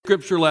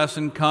scripture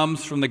lesson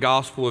comes from the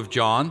Gospel of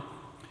John.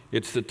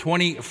 It's the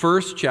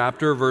 21st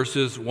chapter,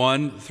 verses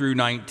 1 through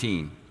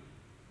 19.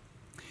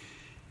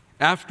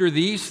 After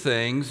these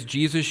things,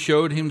 Jesus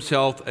showed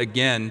himself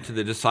again to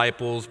the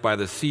disciples by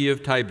the Sea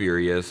of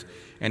Tiberias,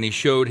 and he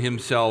showed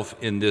himself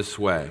in this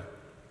way.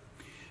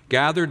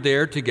 Gathered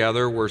there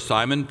together were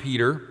Simon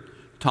Peter,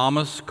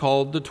 Thomas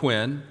called the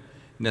twin,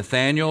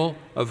 Nathanael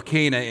of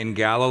Cana in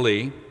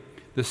Galilee,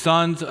 the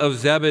sons of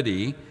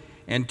Zebedee,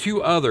 and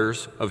two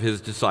others of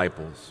his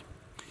disciples.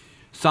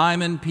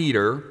 Simon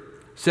Peter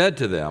said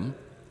to them,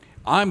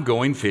 "I'm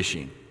going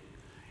fishing."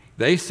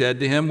 They said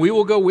to him, "We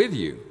will go with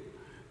you."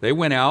 They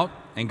went out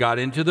and got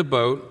into the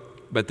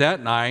boat, but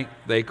that night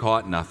they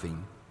caught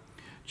nothing.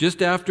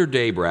 Just after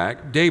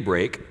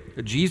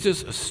daybreak,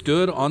 Jesus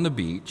stood on the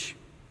beach,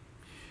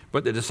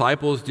 but the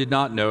disciples did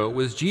not know it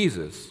was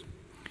Jesus.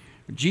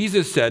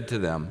 Jesus said to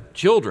them,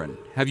 "Children,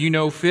 have you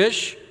no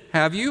fish?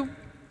 Have you?"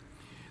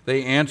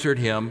 They answered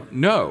him,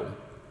 "No."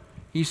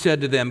 He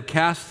said to them,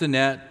 "Cast the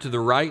net to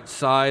the right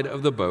side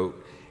of the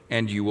boat,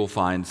 and you will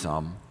find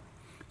some."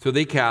 So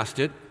they cast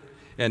it,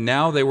 and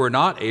now they were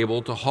not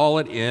able to haul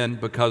it in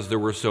because there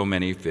were so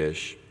many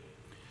fish.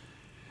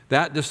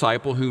 That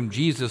disciple whom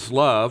Jesus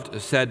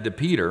loved said to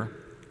Peter,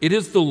 "It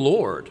is the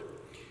Lord."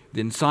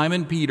 Then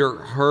Simon Peter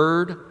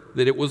heard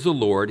that it was the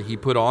Lord. He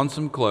put on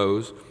some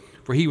clothes,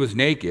 for he was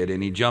naked,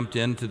 and he jumped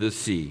into the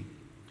sea.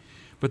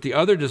 But the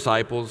other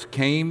disciples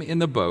came in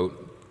the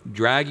boat,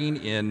 dragging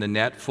in the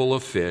net full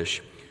of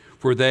fish,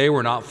 for they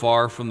were not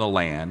far from the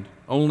land,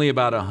 only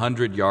about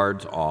 100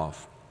 yards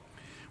off.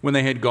 When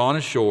they had gone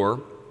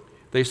ashore,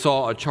 they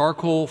saw a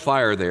charcoal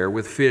fire there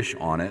with fish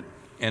on it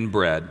and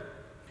bread.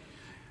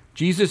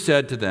 Jesus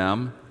said to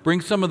them, "Bring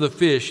some of the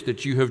fish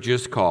that you have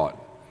just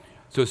caught."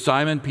 So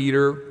Simon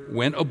Peter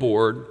went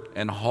aboard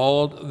and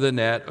hauled the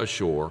net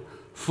ashore,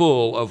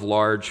 full of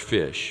large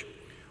fish,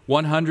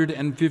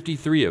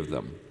 153 of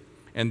them.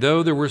 And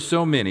though there were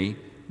so many,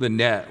 the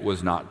net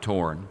was not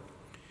torn.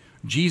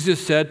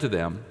 Jesus said to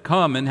them,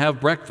 "Come and have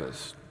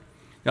breakfast."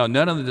 Now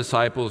none of the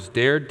disciples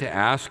dared to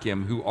ask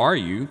him, "Who are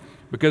you?"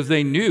 because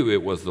they knew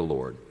it was the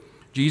Lord.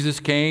 Jesus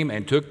came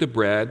and took the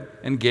bread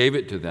and gave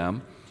it to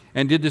them,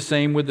 and did the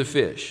same with the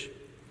fish.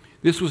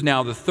 This was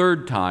now the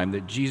third time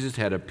that Jesus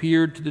had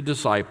appeared to the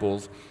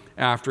disciples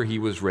after he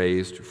was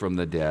raised from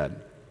the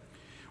dead.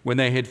 When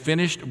they had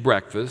finished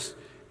breakfast,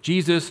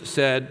 Jesus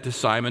said to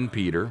Simon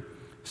Peter,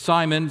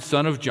 "Simon,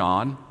 son of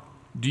John,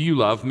 do you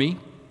love me?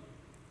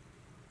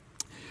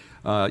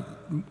 Do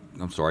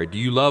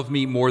you love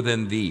me more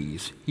than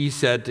these?" He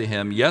said to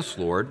him, "Yes,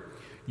 Lord,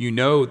 you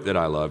know that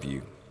I love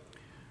you."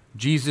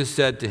 Jesus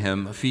said to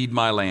him, "Feed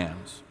my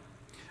lambs."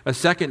 A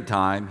second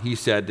time he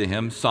said to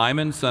him,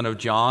 "Simon, son of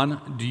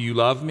John, do you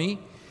love me?"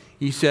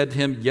 He said to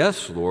him,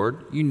 "Yes,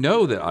 Lord, you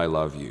know that I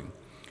love you."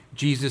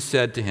 Jesus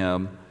said to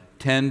him,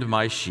 "Tend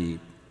my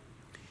sheep."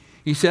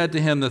 He said to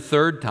him the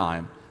third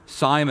time,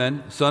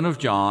 "Simon, son of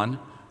John,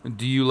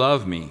 do you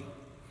love me?"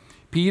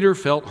 Peter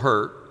felt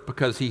hurt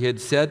because he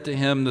had said to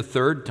him the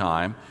third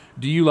time,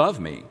 "Do you love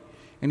me?"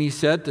 And he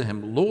said to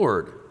him,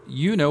 "Lord,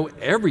 you know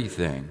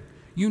everything.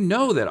 You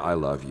know that I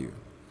love you."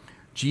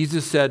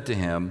 Jesus said to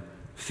him,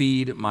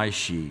 "Feed my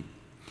sheep.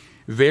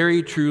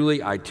 Very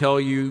truly, I tell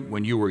you,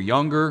 when you were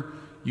younger,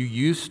 you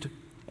used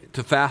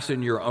to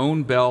fasten your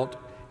own belt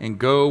and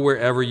go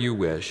wherever you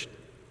wished.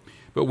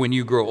 But when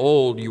you grow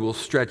old, you will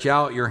stretch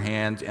out your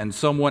hands, and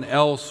someone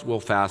else will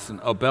fasten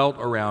a belt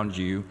around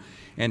you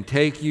and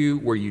take you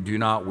where you do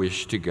not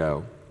wish to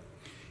go."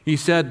 He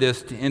said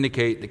this to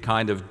indicate the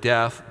kind of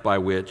death by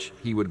which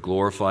he would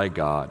glorify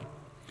God.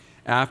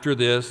 After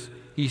this,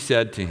 he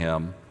said to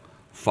him,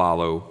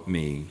 "Follow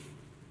me."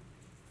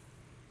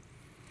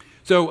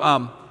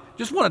 So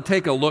just want to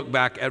take a look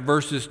back at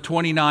verses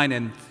 29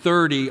 and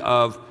 30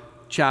 of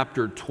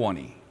chapter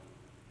 20.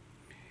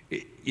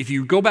 If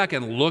you go back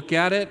and look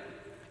at it,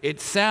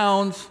 it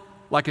sounds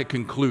like a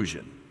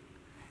conclusion.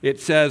 It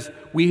says,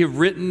 we have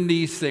written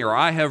these things, or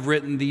I have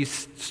written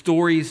these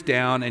stories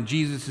down, and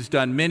Jesus has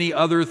done many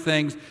other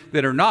things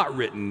that are not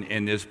written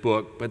in this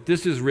book, but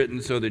this is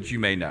written so that you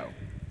may know.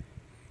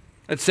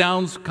 It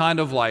sounds kind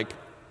of like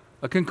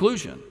a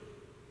conclusion.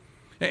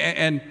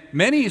 And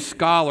many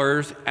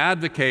scholars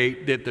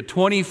advocate that the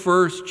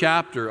 21st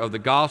chapter of the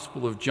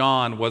Gospel of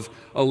John was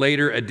a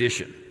later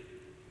addition,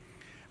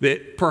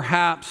 that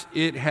perhaps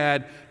it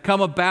had come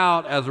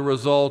about as a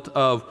result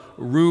of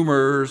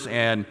rumors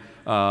and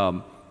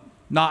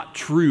not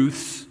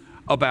truths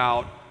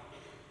about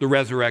the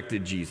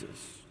resurrected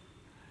Jesus.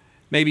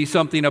 Maybe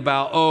something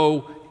about,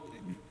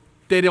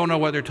 they don't know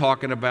what they're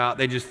talking about,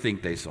 they just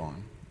think they saw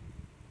him.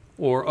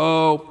 Or,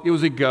 it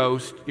was a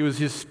ghost, it was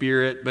his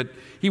spirit, but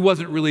he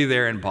wasn't really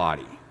there in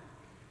body.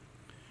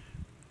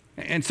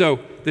 And so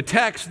the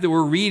text that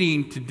we're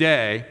reading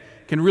today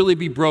can really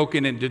be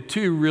broken into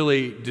two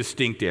really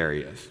distinct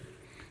areas.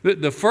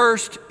 The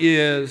first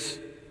is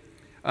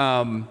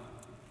the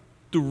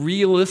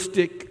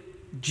realistic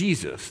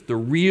Jesus, the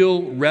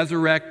real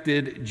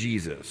resurrected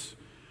Jesus.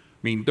 I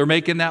mean, they're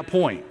making that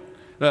point.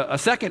 A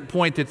second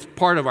point that's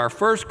part of our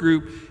first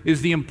group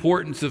is the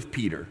importance of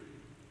Peter.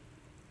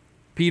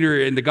 Peter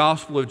in the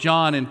Gospel of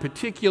John in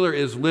particular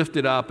is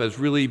lifted up as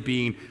really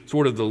being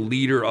sort of the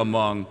leader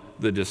among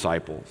the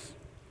disciples.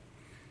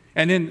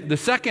 And then the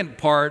second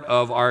part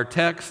of our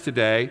text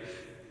today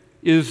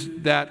is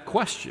that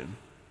question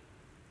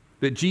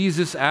that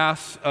Jesus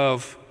asks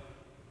of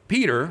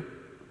Peter,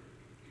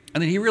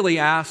 and then he really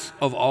asks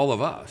of all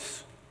of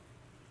us.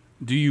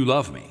 Do you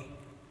love me?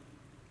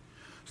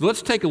 So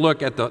let's take a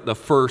look at the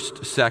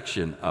first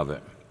section of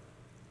it.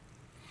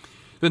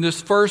 In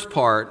this first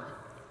part,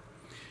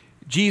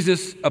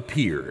 Jesus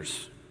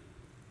appears,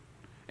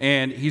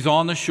 and he's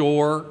on the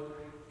shore,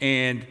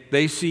 and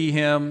they see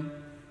him,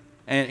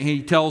 and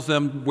he tells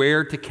them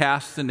where to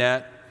cast the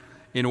net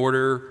in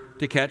order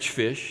to catch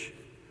fish,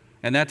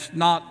 and that's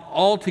not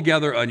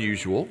altogether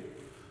unusual.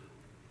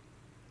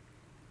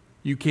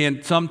 You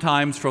can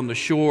sometimes from the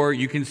shore,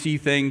 you can see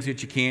things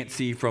that you can't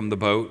see from the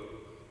boat.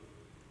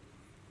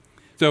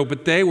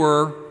 But they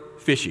were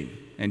fishing,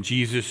 and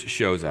Jesus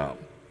shows up.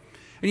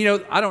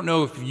 And I don't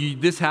know if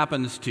this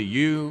happens to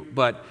you,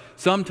 but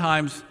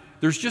sometimes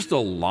there's just a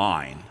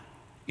line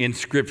in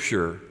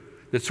Scripture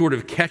that sort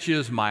of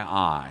catches my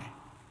eye.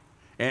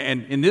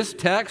 And in this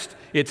text,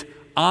 it's,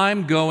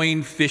 I'm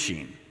going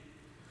fishing.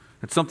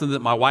 It's something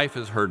that my wife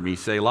has heard me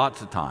say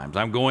lots of times.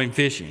 I'm going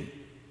fishing.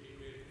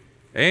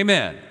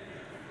 Amen.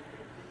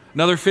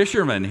 Another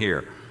fisherman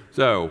here.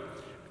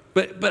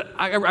 But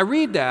I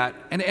read that,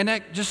 and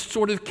that just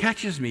sort of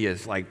catches me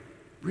as like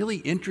really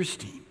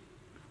interesting.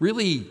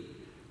 Really,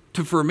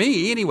 for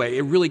me anyway,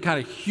 it really kind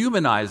of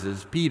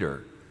humanizes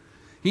Peter.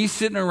 He's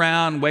sitting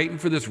around waiting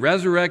for this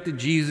resurrected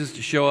Jesus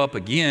to show up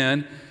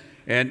again,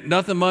 and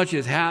nothing much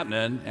is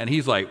happening, and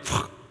he's like,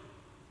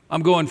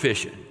 I'm going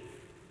fishing.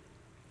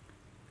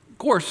 Of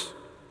course,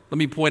 let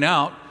me point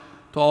out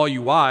to all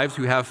you wives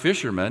who have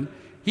fishermen,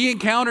 he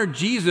encountered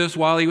Jesus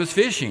while he was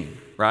fishing,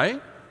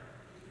 right?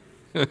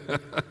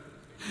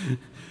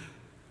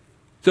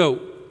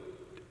 So,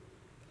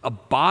 a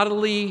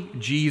bodily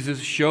Jesus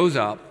shows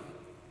up,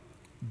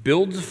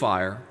 builds a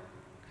fire,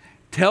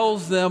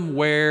 tells them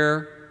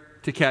where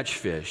to catch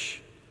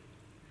fish,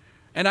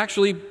 and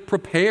actually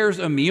prepares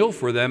a meal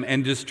for them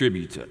and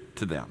distributes it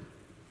to them.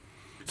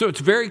 So it's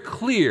very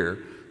clear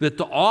that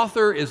the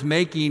author is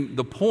making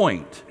the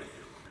point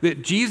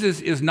that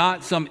Jesus is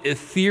not some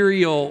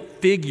ethereal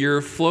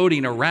figure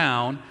floating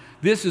around.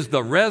 This is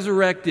the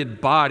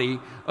resurrected body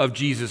of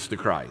Jesus the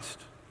Christ.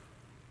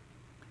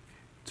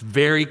 It's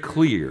very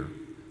clear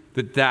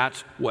that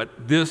that's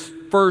what this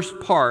first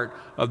part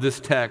of this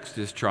text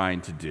is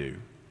trying to do.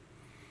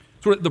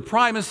 So the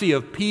primacy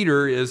of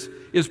Peter is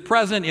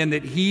present in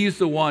that he's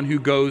the one who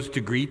goes to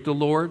greet the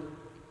Lord.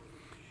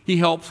 He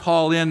helps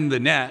haul in the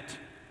net.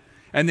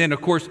 And then,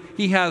 of course,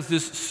 he has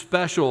this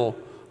special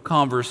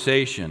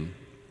conversation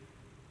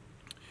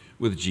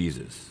with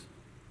Jesus.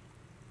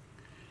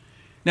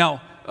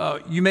 Now,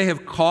 you may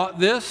have caught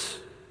this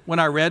when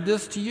I read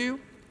this to you,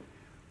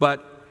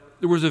 but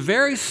there was a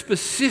very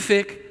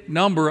specific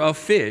number of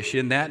fish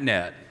in that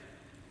net.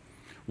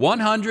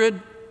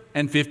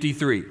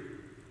 153.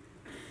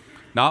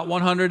 Not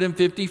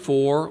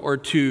 154 or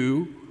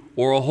 2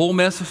 or a whole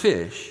mess of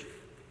fish.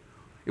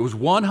 It was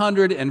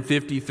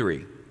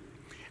 153.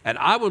 And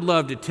I would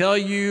love to tell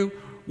you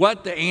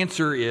what the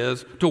answer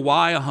is to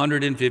why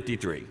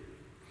 153.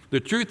 The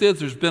truth is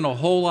there's been a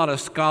whole lot of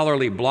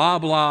scholarly blah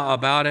blah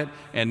about it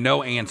and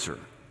no answer.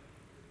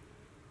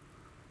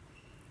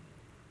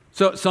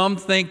 So some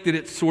think that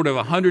it's sort of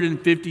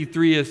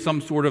 153 is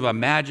some sort of a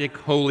magic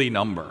holy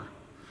number.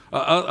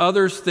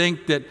 Others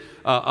think that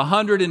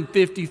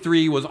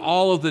 153 was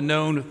all of the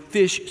known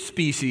fish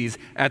species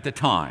at the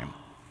time.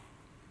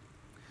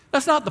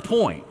 That's not the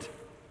point.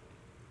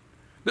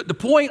 The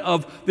point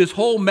of this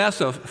whole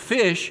mess of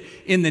fish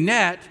in the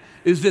net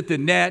is that the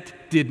net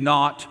did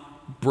not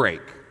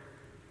break.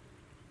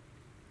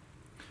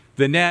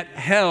 The net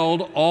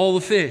held all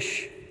the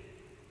fish.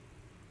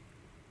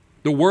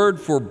 The word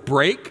for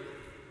break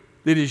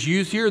that is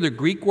used here, the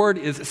Greek word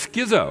is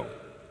schizo,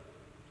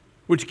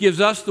 which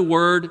gives us the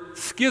word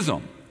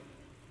schism.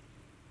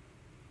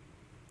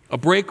 A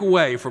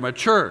breakaway from a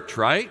church,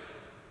 right?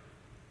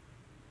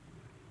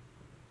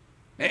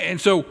 And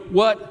so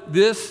what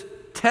this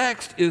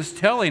text is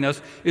telling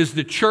us is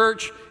the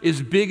church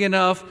is big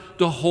enough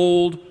to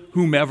hold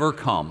whomever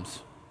comes.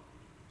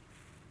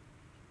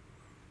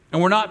 And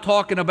we're not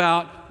talking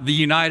about the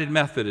United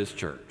Methodist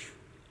Church.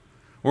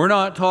 We're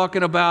not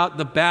talking about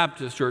the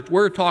Baptist Church.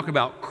 We're talking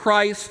about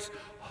Christ's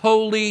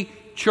holy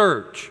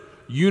church,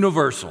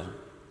 universal.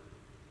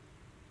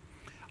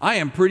 I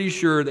am pretty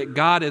sure that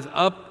God is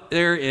up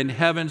there in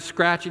heaven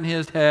scratching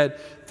his head,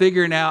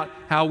 figuring out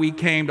how we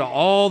came to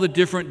all the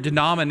different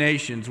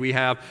denominations we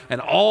have and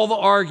all the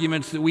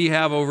arguments that we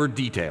have over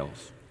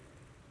details.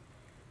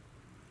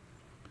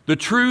 The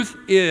truth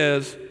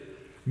is,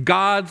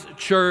 God's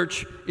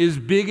church is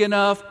big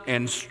enough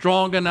and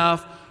strong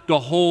enough to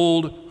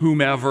hold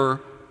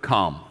whomever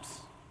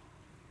comes.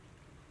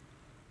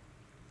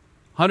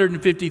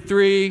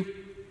 153,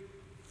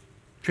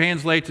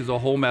 translates as a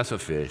whole mess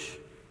of fish,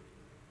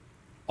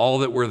 all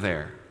that were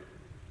there.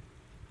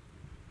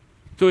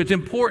 So it's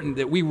important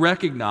that we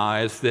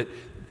recognize that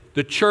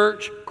the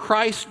church,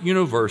 Christ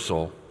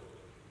Universal,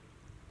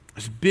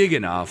 is big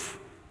enough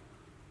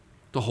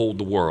to hold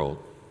the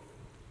world.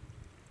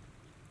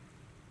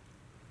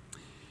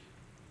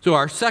 So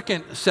our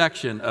second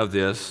section of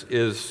this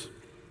is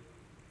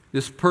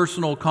this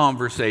personal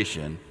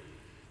conversation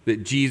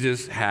that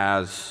Jesus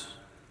has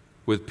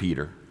with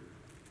Peter.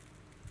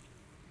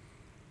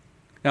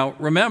 Now,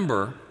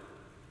 remember,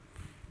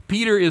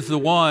 Peter is the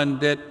one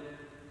that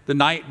the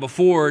night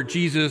before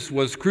Jesus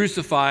was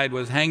crucified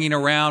was hanging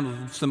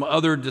around with some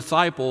other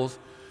disciples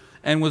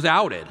and was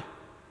outed.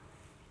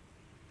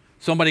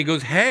 Somebody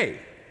goes,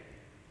 "Hey,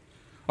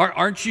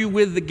 aren't you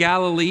with the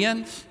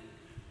Galileans?"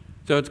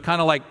 So it's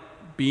kind of like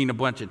being a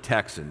bunch of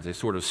Texans. They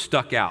sort of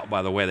stuck out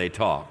by the way they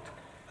talked.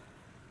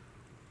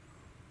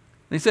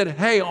 They said,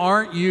 "Hey,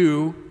 aren't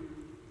you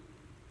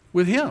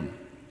with him,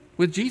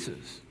 with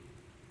Jesus?"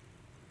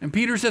 And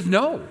Peter says,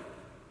 "No,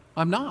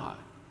 I'm not."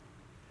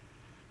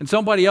 And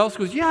somebody else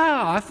goes,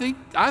 "Yeah,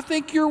 I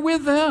think you're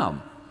with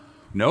them."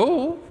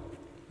 No,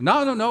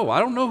 I don't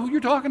know who you're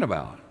talking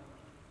about.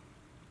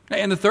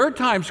 And the third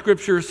time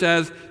Scripture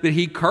says that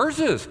he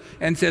curses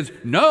and says,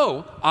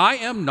 "No, I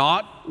am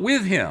not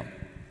with him."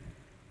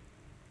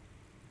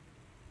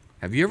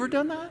 Have you ever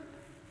done that?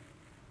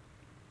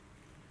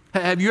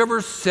 Have you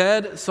ever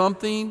said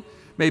something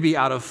maybe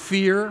out of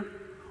fear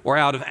or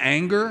out of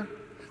anger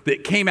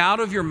that came out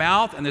of your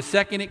mouth, and the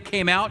second it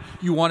came out,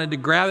 you wanted to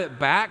grab it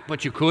back,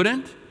 but you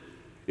couldn't?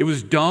 It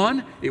was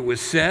done. It was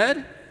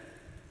said.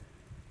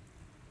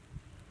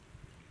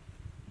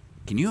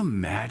 Can you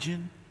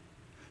imagine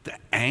the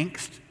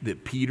angst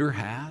that Peter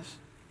has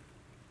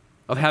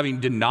of having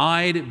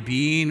denied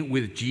being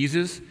with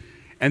Jesus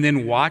and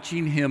then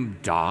watching him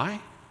die?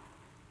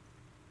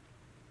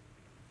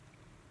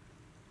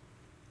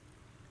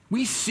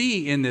 We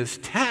see in this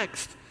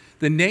text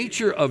the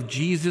nature of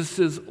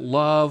Jesus'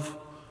 love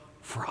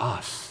for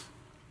us.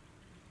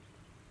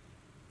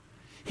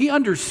 He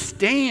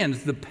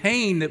understands the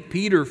pain that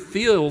Peter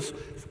feels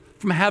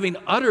from having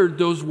uttered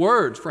those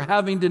words, for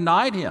having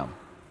denied him.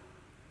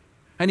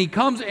 And he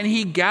comes and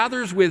he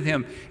gathers with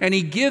him and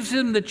he gives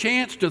him the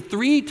chance to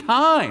 3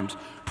 times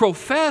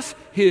profess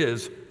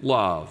his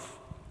love,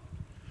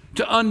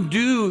 to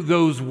undo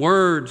those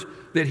words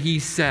that he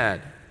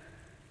said.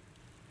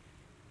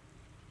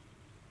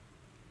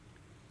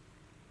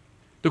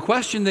 The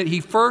question that he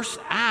first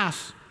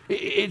asks,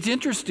 it's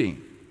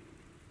interesting.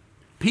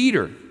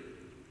 "Peter,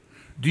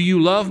 do you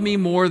love me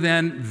more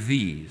than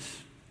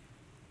these?"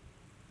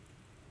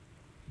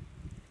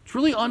 It's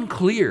really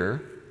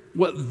unclear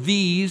what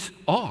these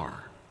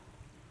are.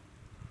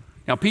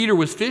 Now, Peter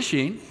was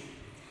fishing,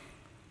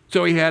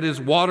 so he had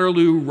his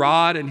Waterloo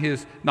rod and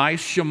his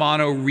nice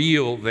Shimano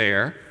reel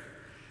there.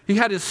 He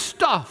had his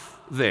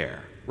stuff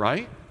there,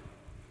 right?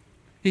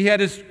 He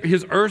had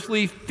his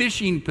earthly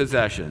fishing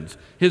possessions,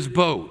 his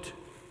boat.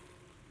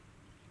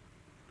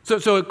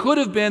 So it could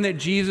have been that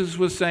Jesus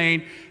was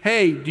saying,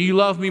 "Hey, do you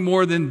love me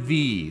more than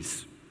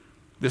these,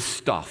 this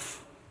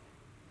stuff?"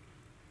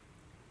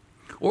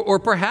 Or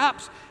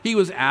perhaps he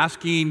was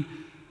asking,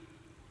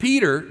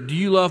 "Peter, do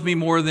you love me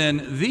more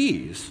than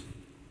these,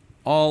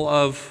 all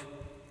of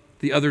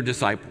the other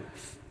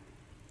disciples?"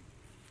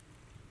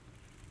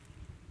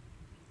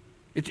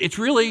 It's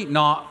really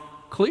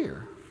not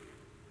clear.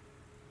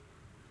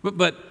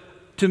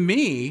 But to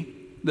me,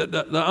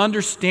 the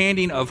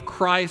understanding of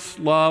Christ's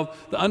love,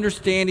 the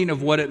understanding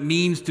of what it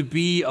means to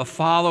be a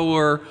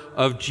follower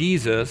of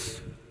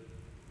Jesus,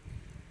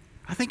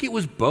 I think it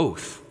was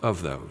both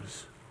of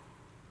those.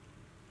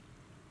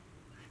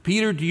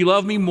 "Peter, do you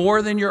love me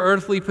more than your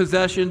earthly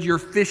possessions, your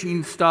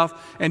fishing stuff,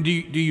 and do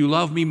you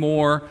love me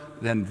more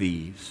than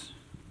these?"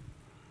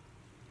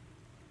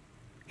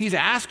 He's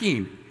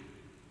asking,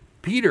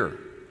 "Peter,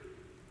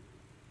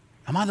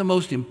 am I the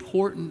most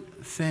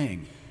important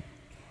thing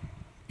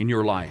in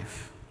your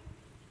life?"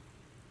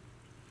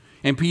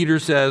 And Peter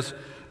says,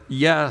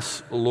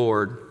 "Yes,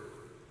 Lord,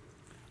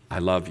 I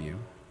love you."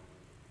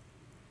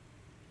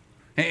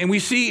 And we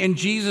see in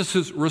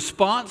Jesus'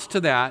 response to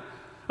that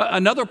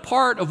another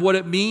part of what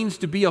it means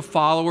to be a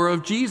follower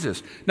of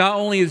Jesus. Not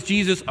only is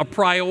Jesus a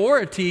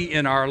priority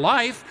in our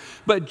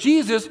life, but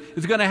Jesus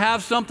is going to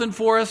have something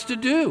for us to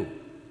do.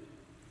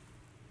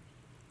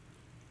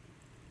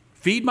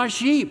 Feed my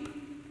sheep.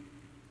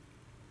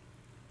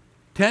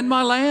 Tend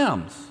my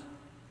lambs.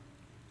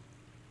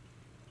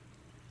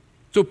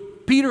 So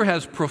Peter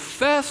has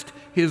professed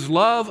his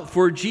love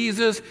for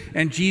Jesus,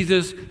 and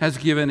Jesus has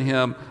given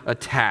him a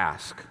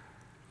task,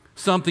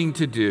 something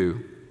to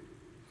do.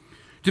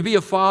 To be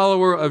a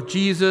follower of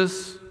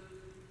Jesus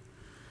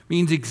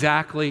means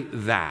exactly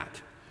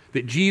that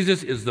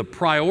Jesus is the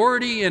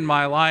priority in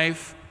my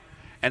life,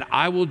 and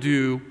I will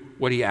do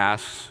what he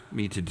asks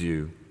me to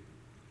do.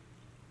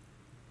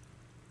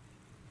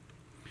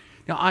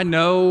 Now, I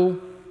know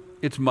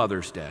it's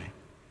Mother's Day,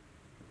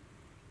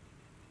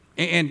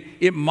 and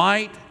it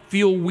might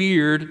feel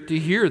weird to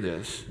hear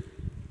this,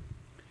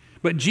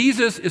 But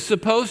Jesus is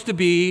supposed to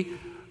be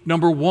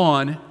number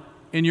one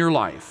in your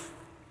life.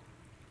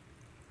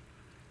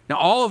 Now,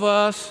 all of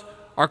us,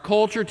 our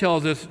culture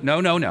tells us,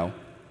 no,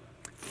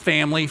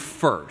 family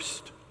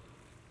first.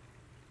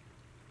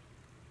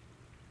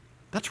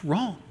 That's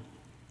wrong.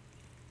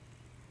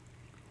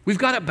 We've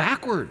got it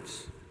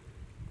backwards.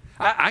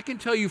 I can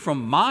tell you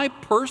from my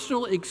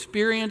personal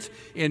experience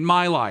in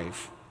my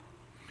life,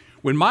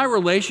 when my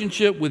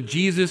relationship with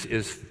Jesus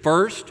is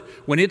first,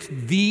 when it's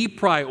the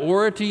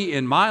priority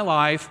in my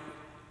life,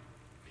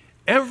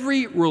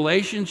 every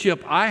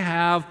relationship I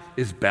have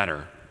is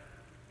better.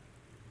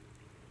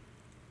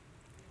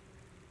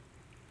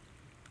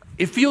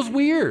 It feels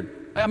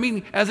weird. I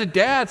mean, as a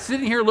dad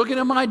sitting here looking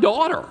at my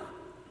daughter,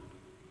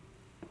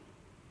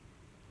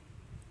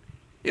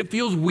 it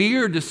feels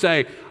weird to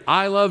say,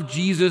 I love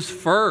Jesus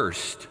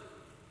first.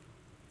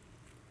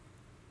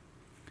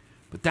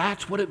 But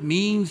that's what it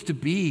means to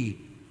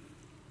be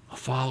a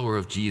follower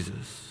of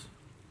Jesus.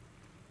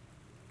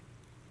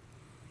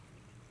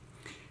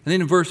 And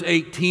then in verse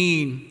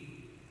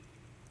 18,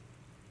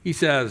 he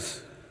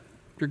says,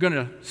 you're going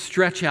to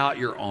stretch out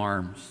your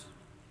arms.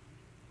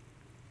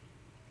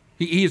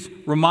 He's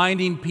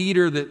reminding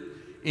Peter that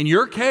in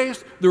your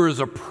case, there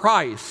is a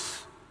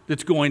price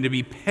that's going to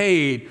be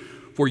paid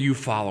for you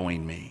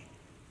following me.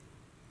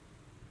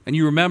 And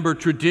you remember,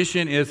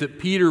 tradition is that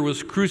Peter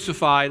was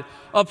crucified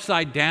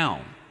upside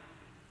down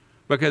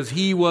because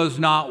he was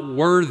not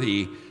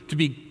worthy to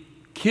be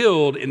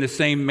killed in the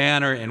same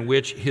manner in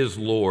which his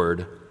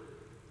Lord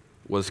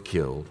was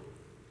killed.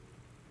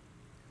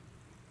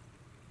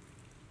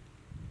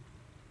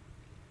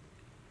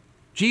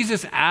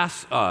 Jesus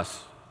asks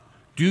us,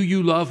 do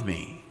you love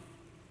me?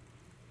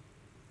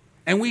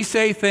 And we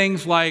say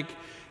things like,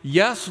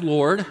 yes,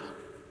 Lord,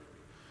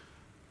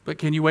 but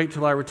can you wait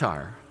till I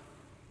retire?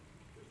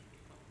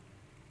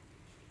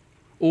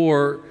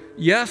 Or,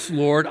 yes,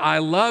 Lord, I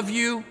love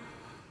you,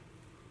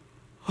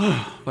 but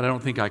I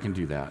don't think I can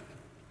do that.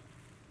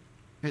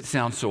 It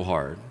sounds so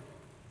hard.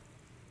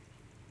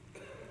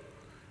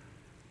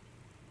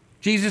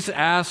 Jesus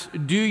asks,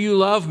 do you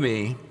love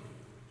me?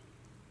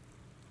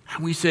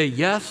 And we say,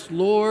 yes,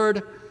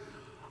 Lord,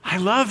 I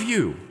love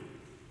you,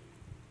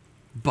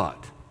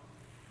 but.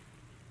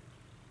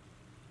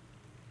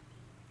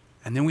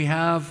 And then we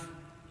have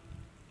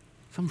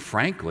some,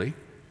 frankly,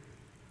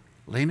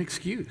 lame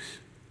excuse.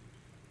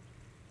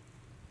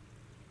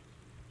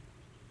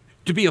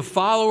 To be a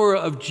follower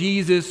of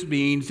Jesus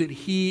means that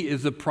he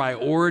is a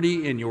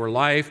priority in your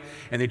life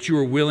and that you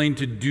are willing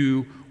to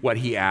do what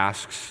he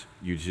asks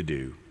you to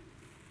do.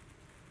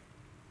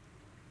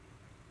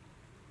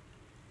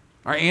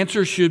 Our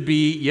answer should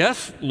be,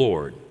 yes,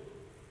 Lord.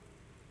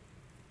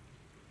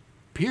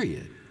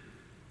 Period.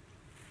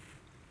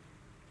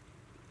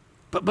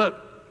 But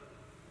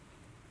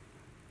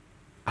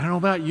I don't know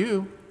about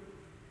you,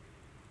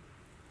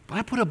 but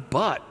I put a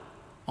but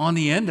on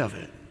the end of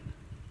it.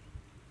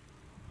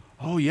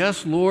 Oh,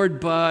 yes, Lord,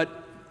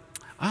 but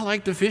I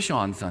like to fish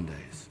on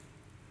Sundays.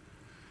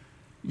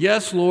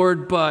 Yes,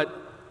 Lord, but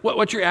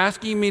what you're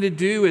asking me to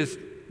do is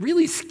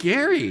really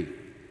scary,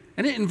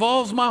 and it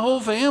involves my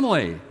whole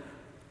family.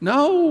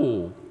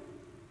 No.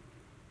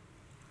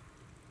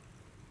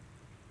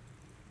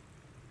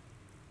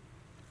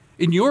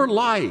 In your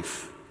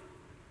life,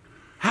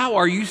 how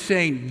are you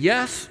saying,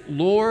 yes,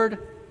 Lord,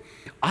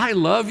 I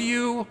love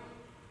you,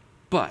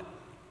 but?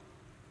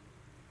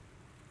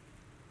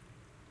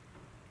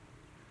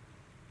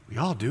 We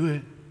all do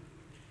it.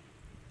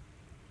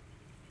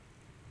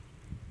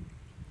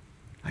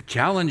 I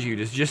challenge you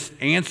to just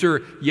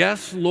answer,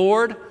 yes,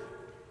 Lord,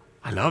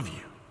 I love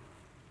you.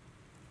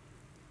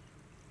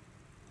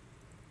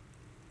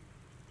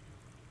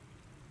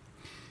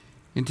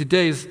 In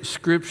today's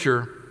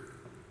scripture,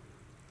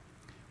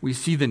 we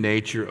see the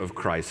nature of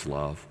Christ's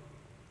love.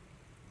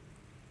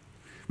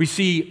 We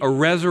see a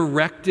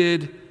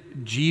resurrected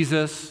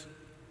Jesus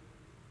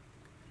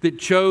that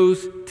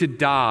chose to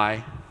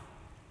die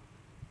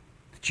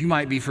that you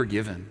might be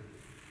forgiven.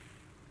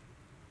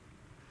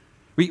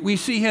 We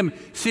see him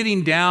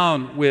sitting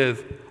down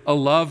with a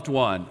loved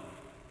one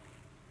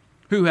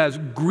who has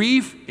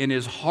grief in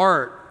his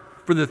heart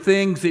for the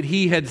things that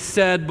he had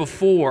said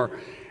before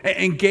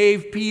and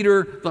gave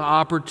Peter the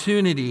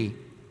opportunity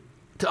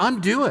to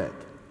undo it.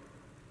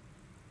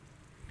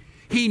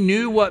 He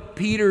knew what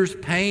Peter's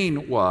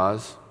pain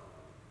was,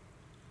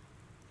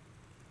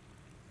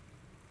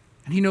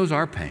 and he knows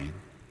our pain.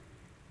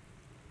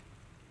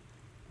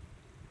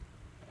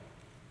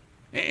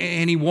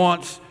 And he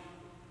wants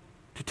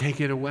to take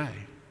it away.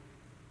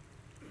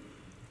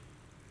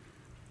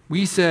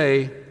 We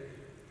say,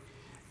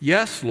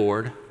 yes,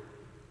 Lord,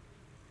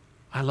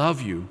 I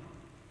love you,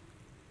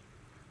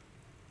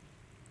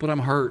 but I'm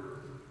hurt.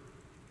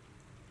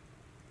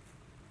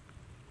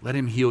 Let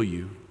him heal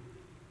you.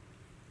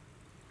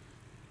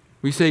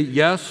 We say,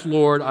 yes,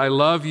 Lord, I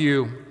love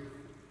you,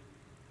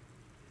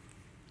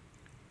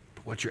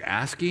 but what you're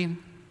asking,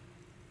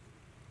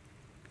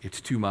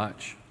 it's too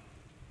much.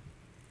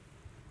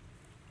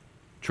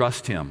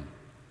 Trust him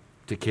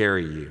to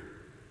carry you.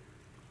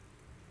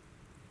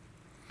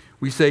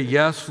 We say,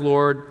 "Yes,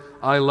 Lord,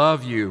 I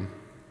love you,"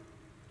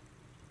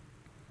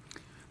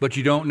 but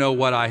you don't know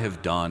what I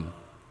have done.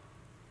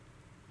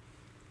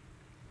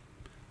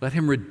 Let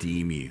him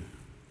redeem you.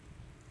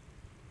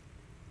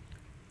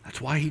 That's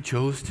why he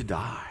chose to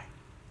die,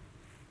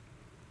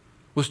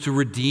 was to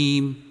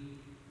redeem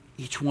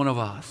each one of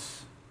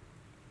us.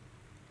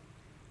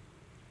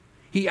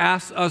 He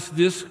asks us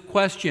this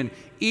question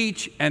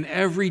each and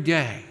every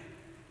day: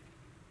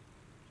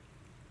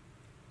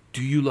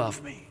 do you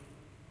love me?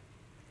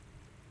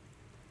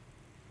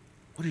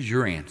 What is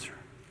your answer?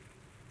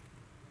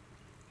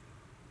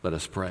 Let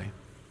us pray.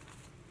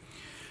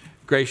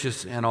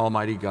 Gracious and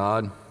almighty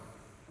God,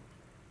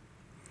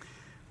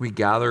 we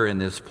gather in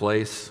this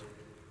place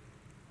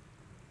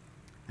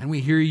and we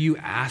hear you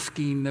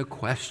asking the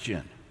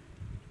question,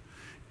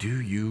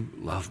 do you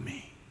love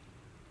me?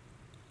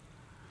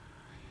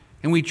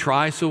 And we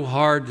try so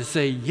hard to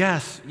say,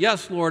 yes,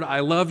 Lord, I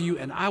love you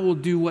and I will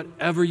do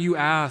whatever you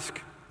ask.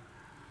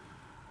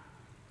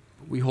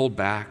 But we hold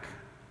back.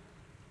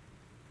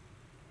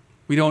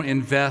 We don't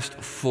invest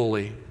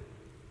fully.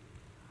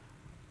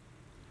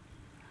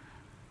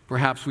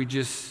 Perhaps we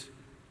just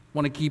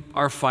want to keep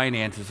our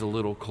finances a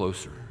little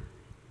closer.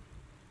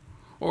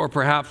 Or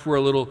perhaps we're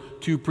a little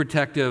too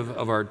protective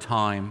of our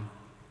time.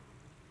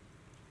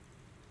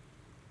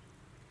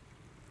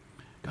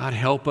 God,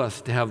 help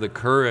us to have the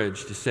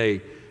courage to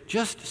say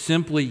just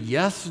simply,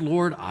 yes,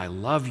 Lord, I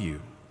love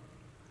you,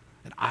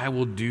 and I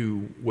will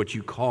do what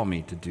you call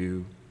me to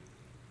do.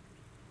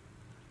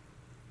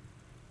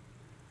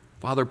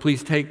 Father,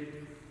 please take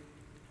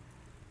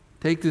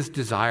this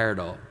desire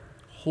to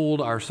hold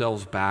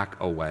ourselves back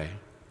away.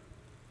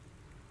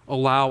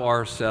 Allow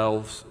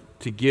ourselves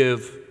to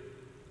give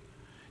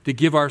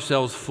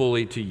ourselves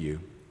fully to you,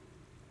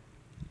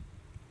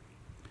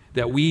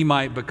 that we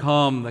might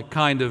become the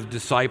kind of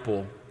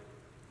disciple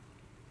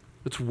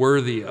that's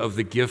worthy of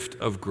the gift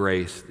of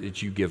grace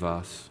that you give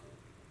us.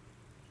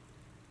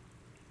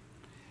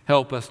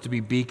 Help us to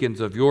be beacons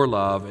of your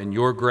love and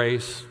your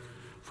grace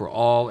for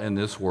all in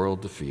this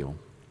world to feel.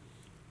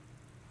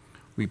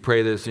 We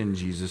pray this in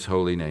Jesus'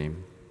 holy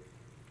name.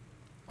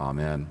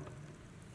 Amen.